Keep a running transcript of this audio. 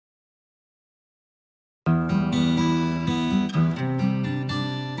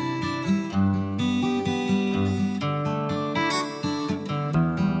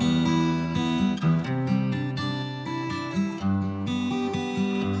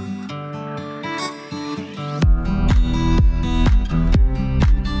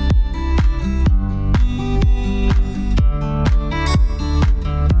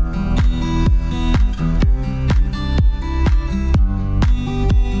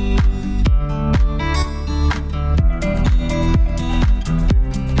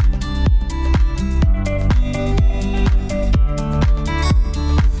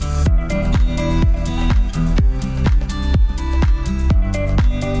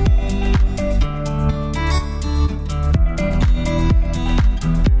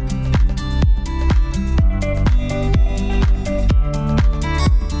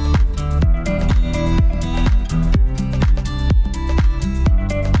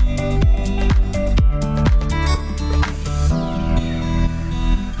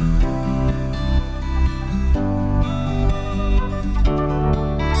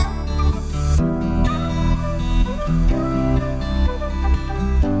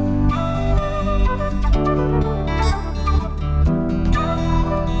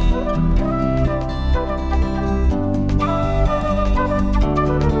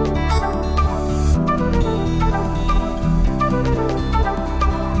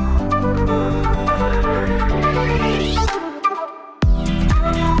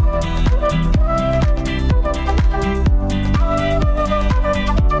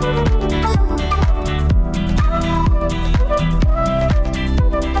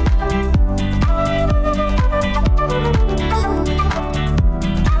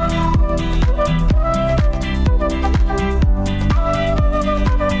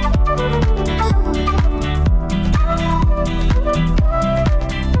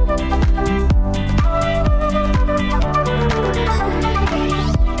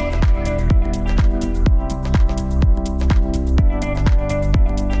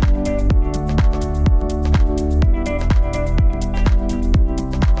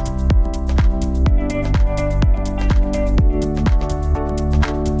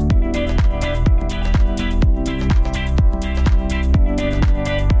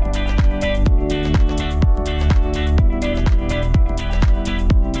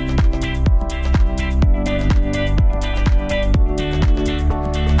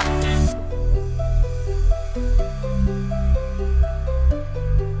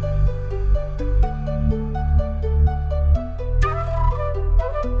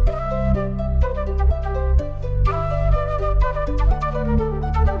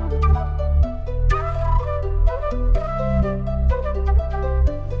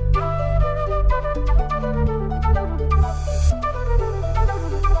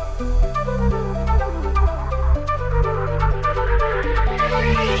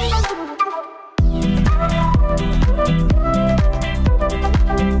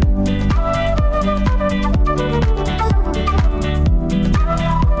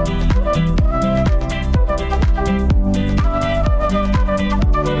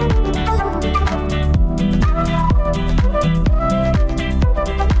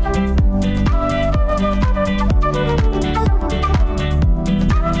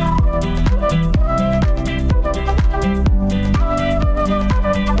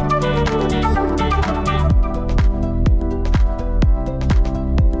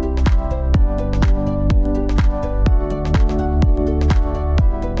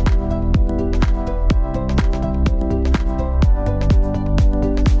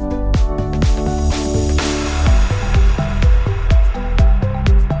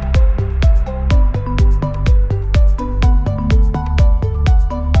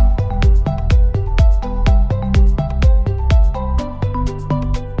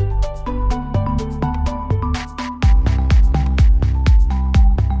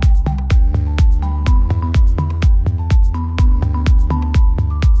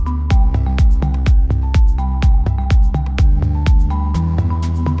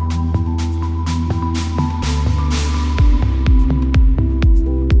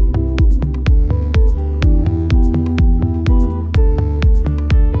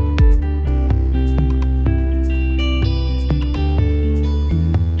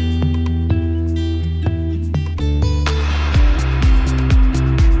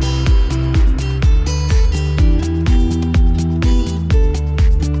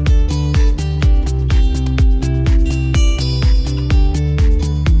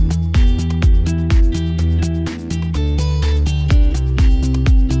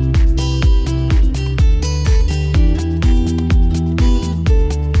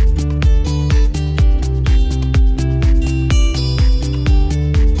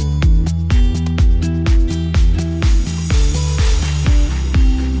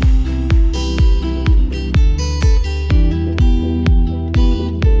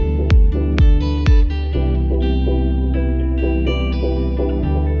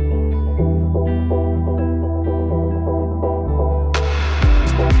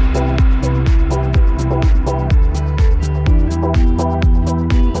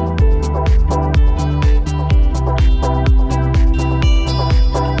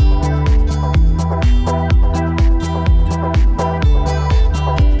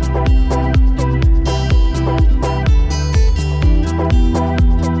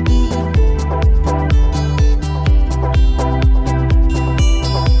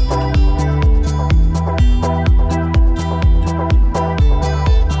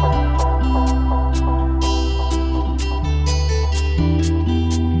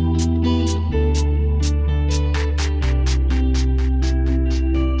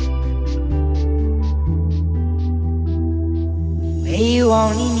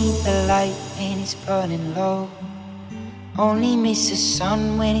only need the light when it's burning low. Only miss the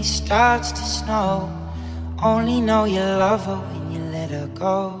sun when it starts to snow. Only know you love her when you let her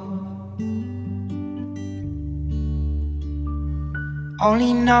go.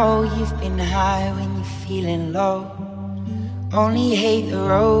 Only know you've been high when you're feeling low. Only hate the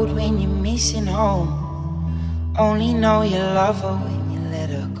road when you're missing home. Only know you love her when you let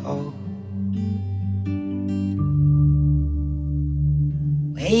her go.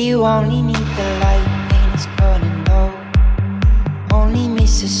 Where you only need the light when it's burning low. Only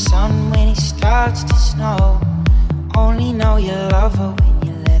miss the sun when it starts to snow. Only know you love her when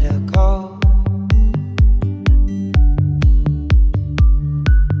you let her go.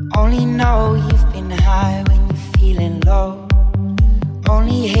 Only know you've been high when you're feeling low.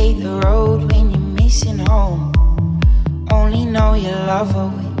 Only hate the road when you're missing home. Only know you love her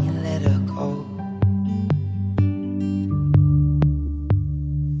when you let her go.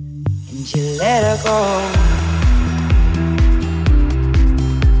 And you let her go.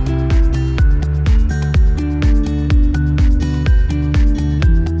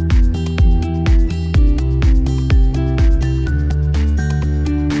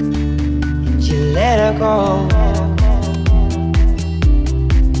 Let her go.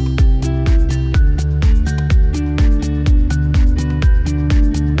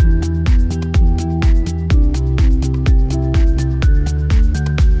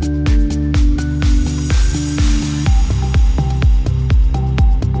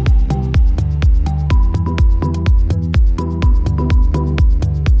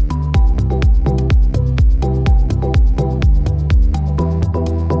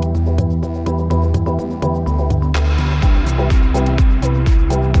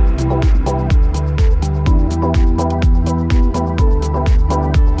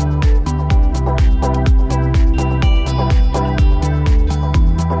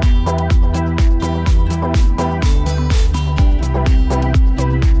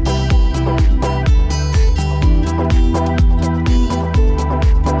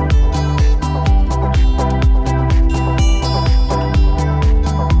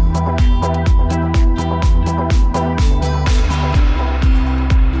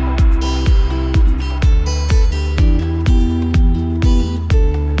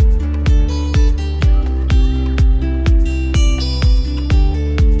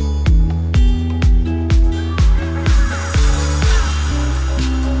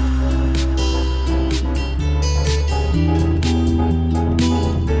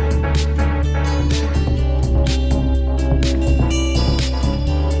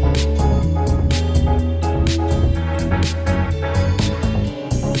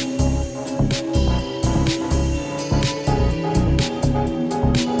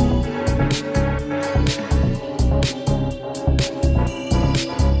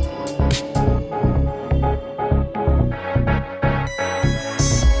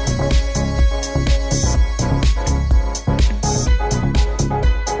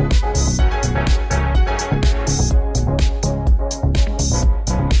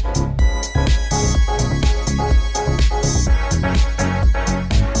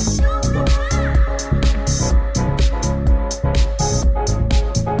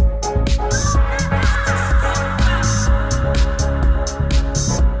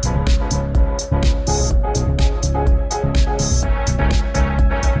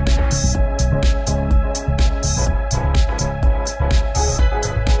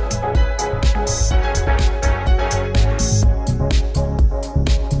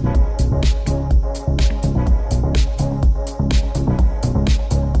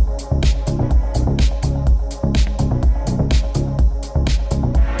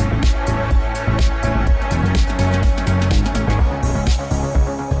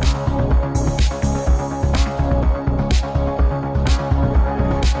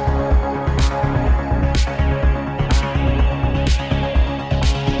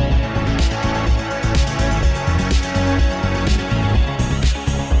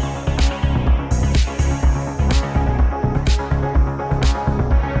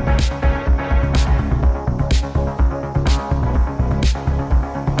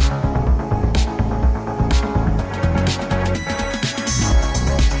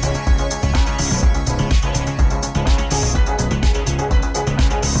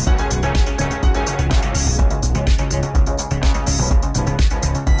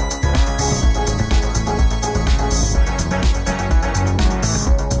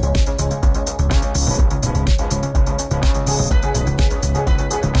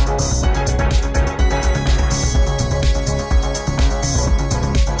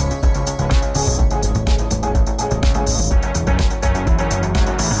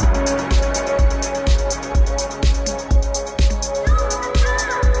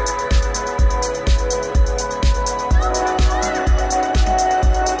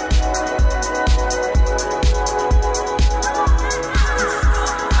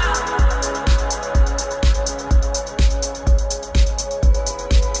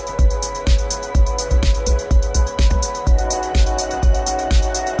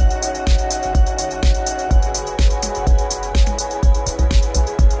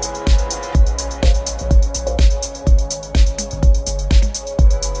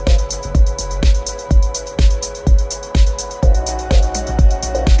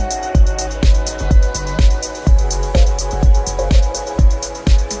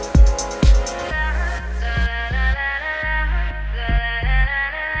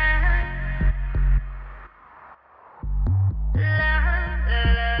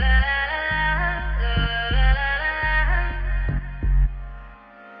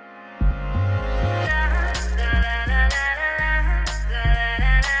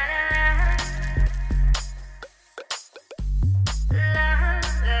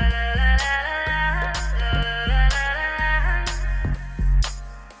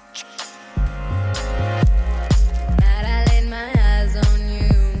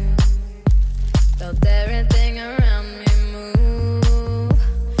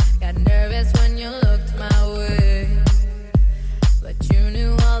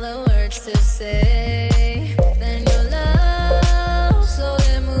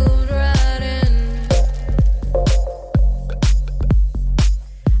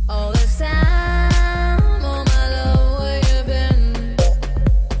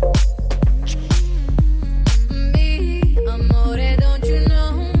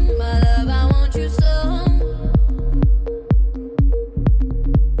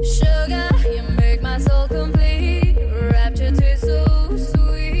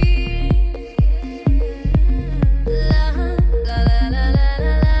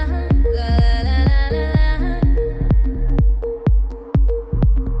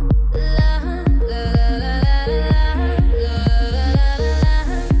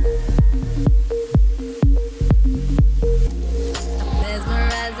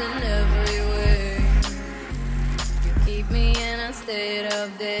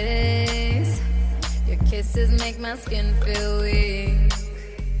 of days. Your kisses make my skin feel weak.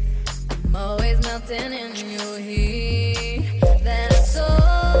 I'm always melting in your heat. Then I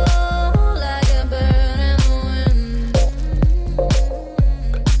soar like a bird in the wind.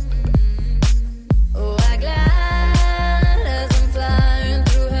 Oh, I glide as I'm flying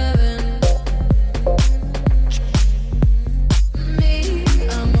through heaven. Me,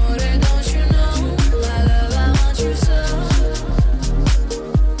 amore, don't you know? My love, I want you so.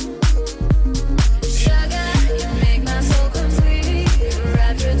 Sugar, you make my soul complete. Your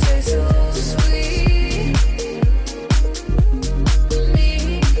rapture tastes so sweet. Me,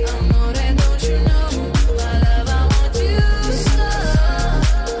 amore, don't you know? My love, I want you so.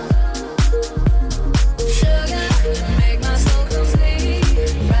 Sugar, you make my soul complete.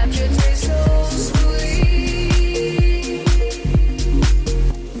 Rapture tastes so sweet.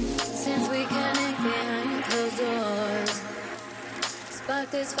 Since we connect behind closed doors, spark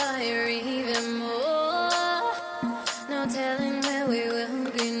this fire even more. No telling where we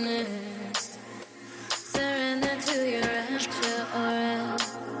will be next. Surrender to your rapture or else.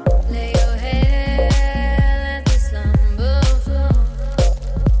 Lay your head, let the slumber flow.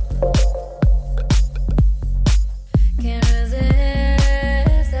 Can't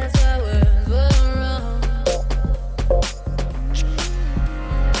resist, that's why words were wrong.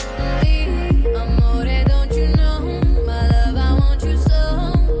 Me, amore, don't you know? My love, I want you so.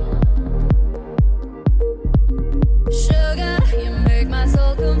 Sugar, you make my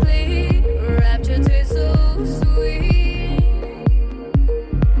soul complete. Rapture tastes so sweet.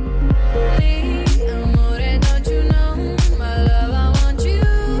 Me, amore, don't you know? My love, I want you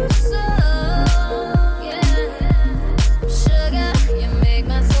so. Yeah. Sugar, you make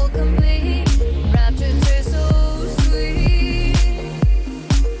my soul complete. Rapture tastes so sweet.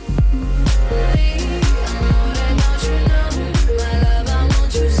 Me, amore, don't you know? My love, I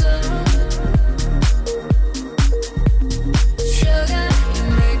want you so. Sugar, you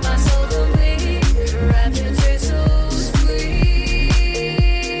make my soul complete. Rapture tastes so sweet.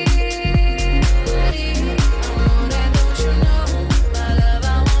 Amore, don't you know? My love, I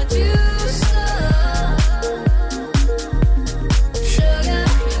want you so. Sugar,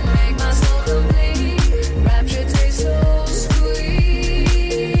 you make my soul complete. Rapture tastes so sweet.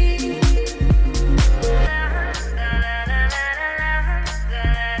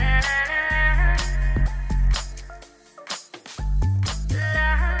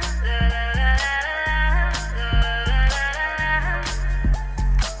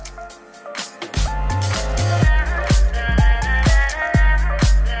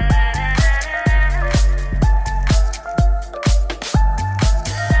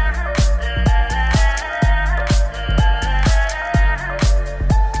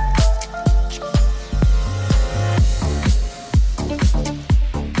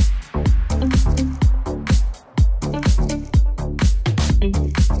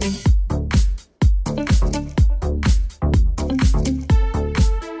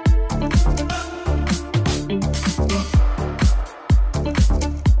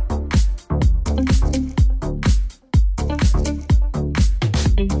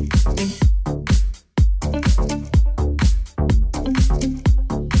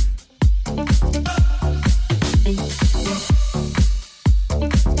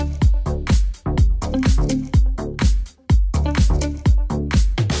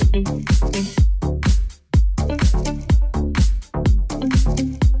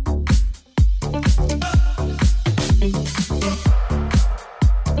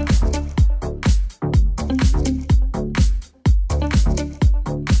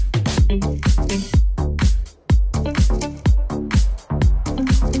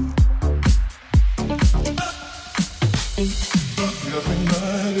 Every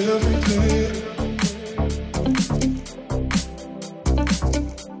night, every day,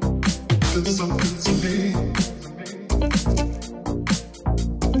 it's something to me.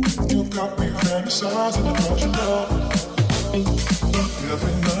 You got me fantasizing about your love.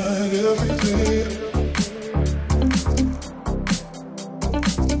 Every night, every day,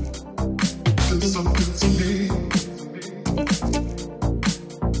 it's something to me.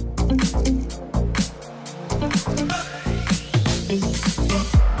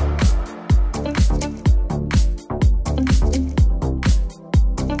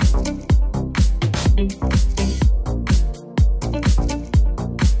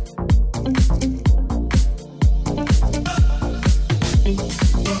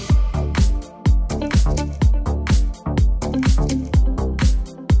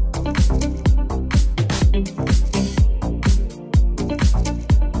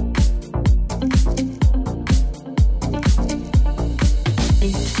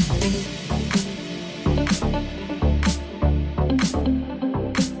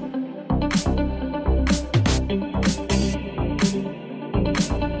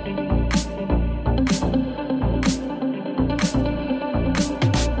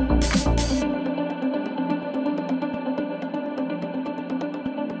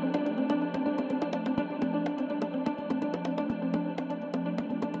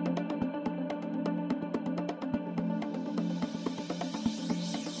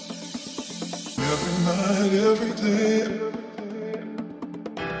 every night, every day.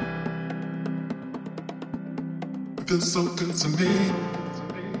 It feels so good to me.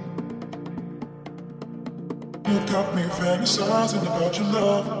 You got me fantasizing about your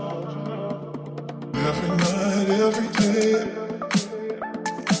love. Every night, every day.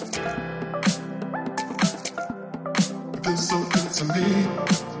 It feels so good to me.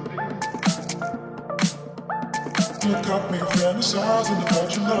 You got me fantasizing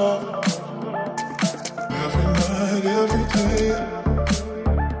about your love. Every night, every day.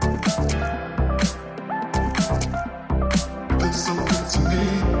 It feels so good to me.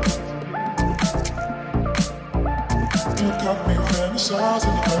 You got me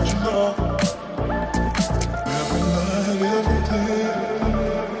fantasizing about your love. Every night, every day.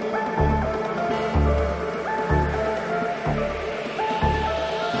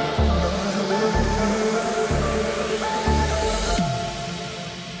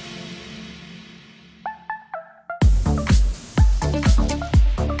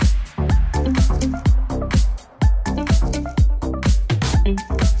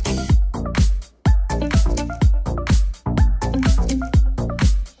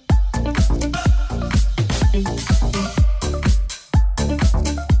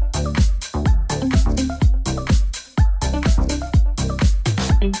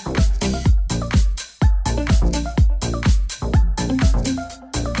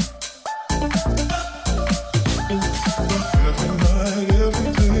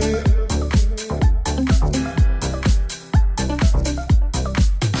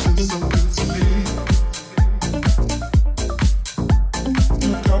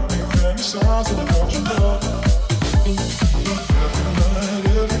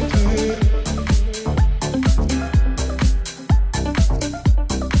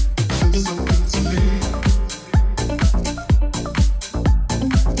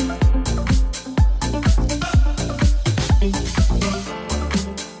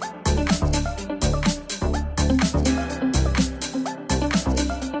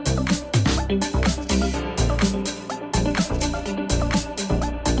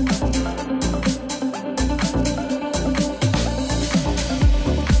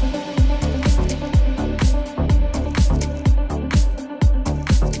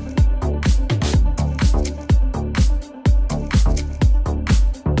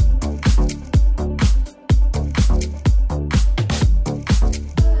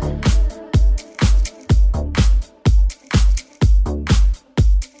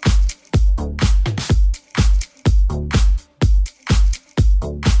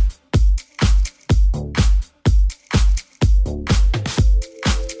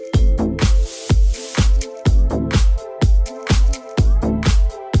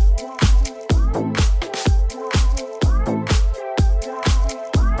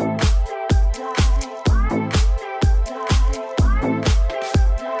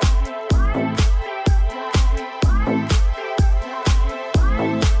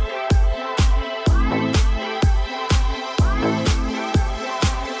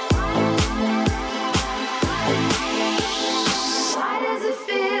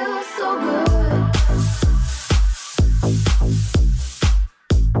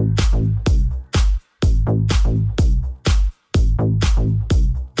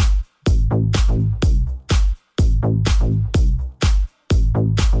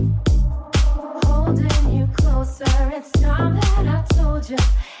 Holding you closer, it's time that I told you.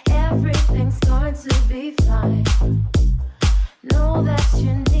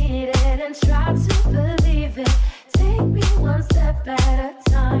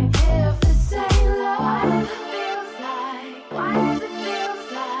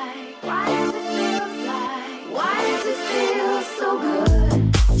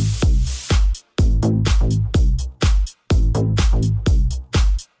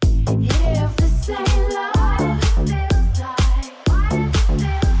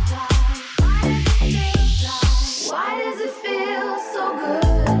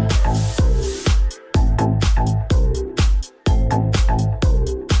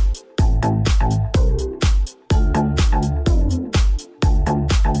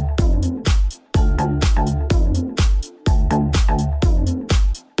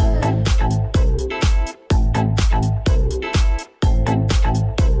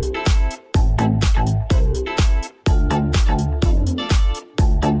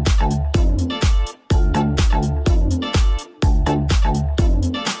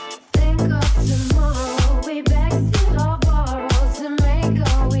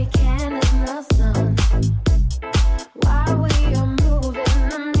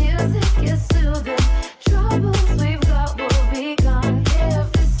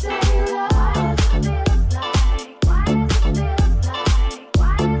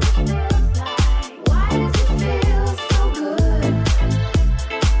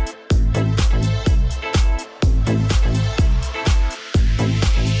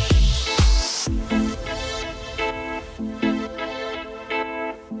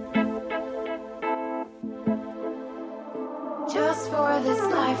 this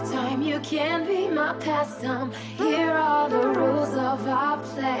lifetime, you can be my pastime. Here are the rules of our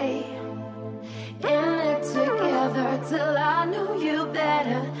play. In it together till I know you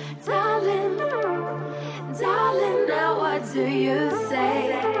better. Darling, darling, now what do you say?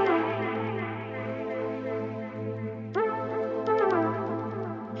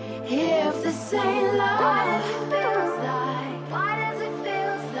 If this ain't